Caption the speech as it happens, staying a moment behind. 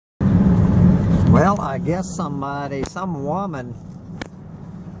Well, I guess some woman,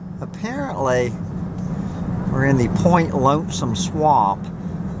 apparently, we're in the Point Lonesome Swamp.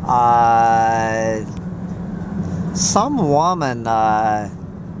 Some woman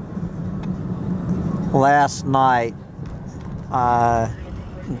last night,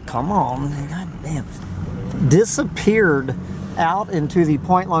 come on, goddamn, disappeared out into the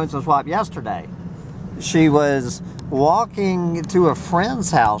Point Lonesome Swamp yesterday. She was walking to a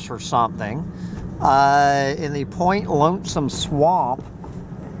friend's house or something in the Point Lonesome Swamp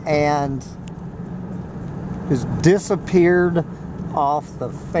and just disappeared off the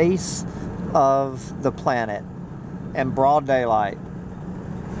face of the planet in broad daylight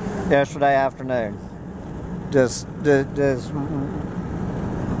yesterday afternoon. Just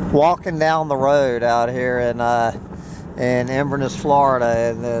walking down the road out here in Inverness, Florida,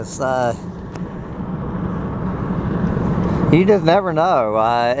 and this you just never know.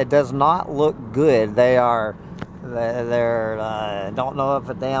 It does not look good. They're don't know if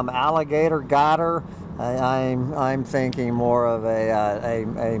a damn alligator got her. I'm thinking more of a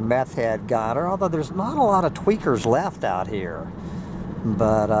meth head got her, although there's not a lot of tweakers left out here.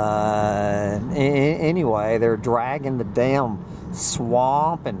 But anyway, they're dragging the damn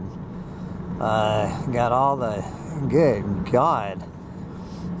swamp and got all the, good God,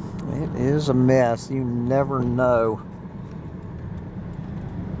 it is a mess. You never know.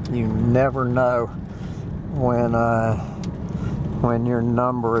 You never know when your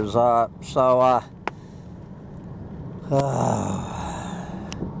number is up. So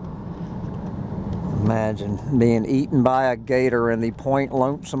imagine being eaten by a gator in the Point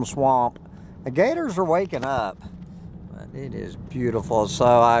Lonesome Swamp. The gators are waking up. It is beautiful. So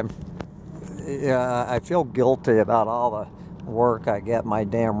I feel guilty about all the work I get my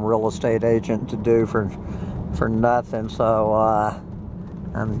damn real estate agent to do for nothing. So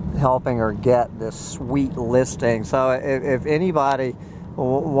I'm helping her get this sweet listing. So if anybody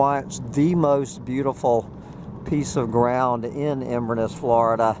wants the most beautiful piece of ground in Inverness,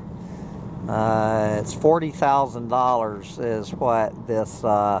 Florida, it's $40,000 is what this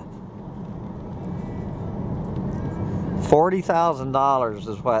 $40,000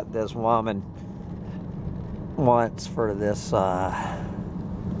 is what this woman wants for this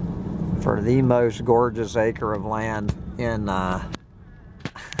for the most gorgeous acre of land in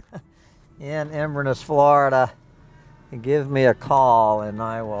Inverness, Florida. Give me a call and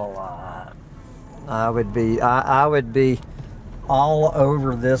I will I would be all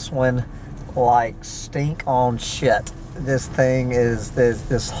over this one like stink on shit. This thing is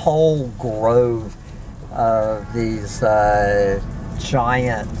this whole grove of these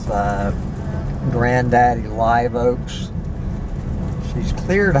giant granddaddy live oaks. She's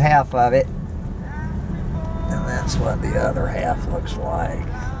cleared half of it, and that's what the other half looks like.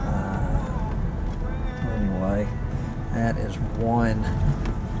 Anyway, that is one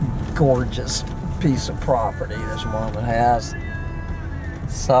gorgeous piece of property this woman has.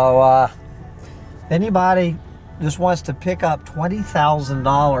 So anybody just wants to pick up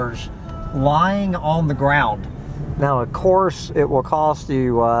 $20,000 lying on the ground. Now, of course, it will cost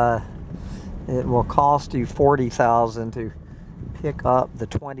you $40,000 to pick up the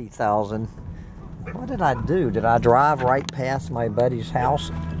 $20,000. What did I do? Did I drive right past my buddy's house?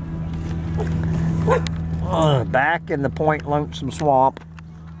 Back in the Point Lonesome Swamp.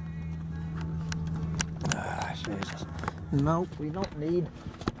 Jesus. Nope, we don't need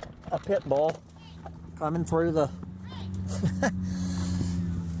a pit bull coming through the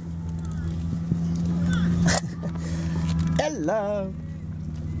hello.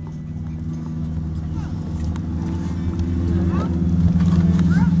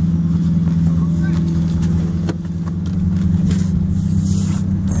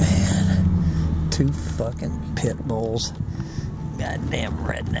 Man, two fucking pit bulls. Goddamn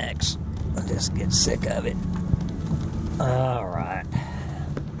rednecks. I just get sick of it. All right.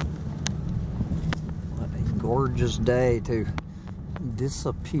 What a gorgeous day to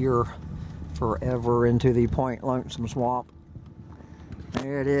disappear forever into the Point Lonesome Swamp.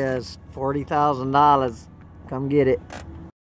 There it is, $40,000. Come get it.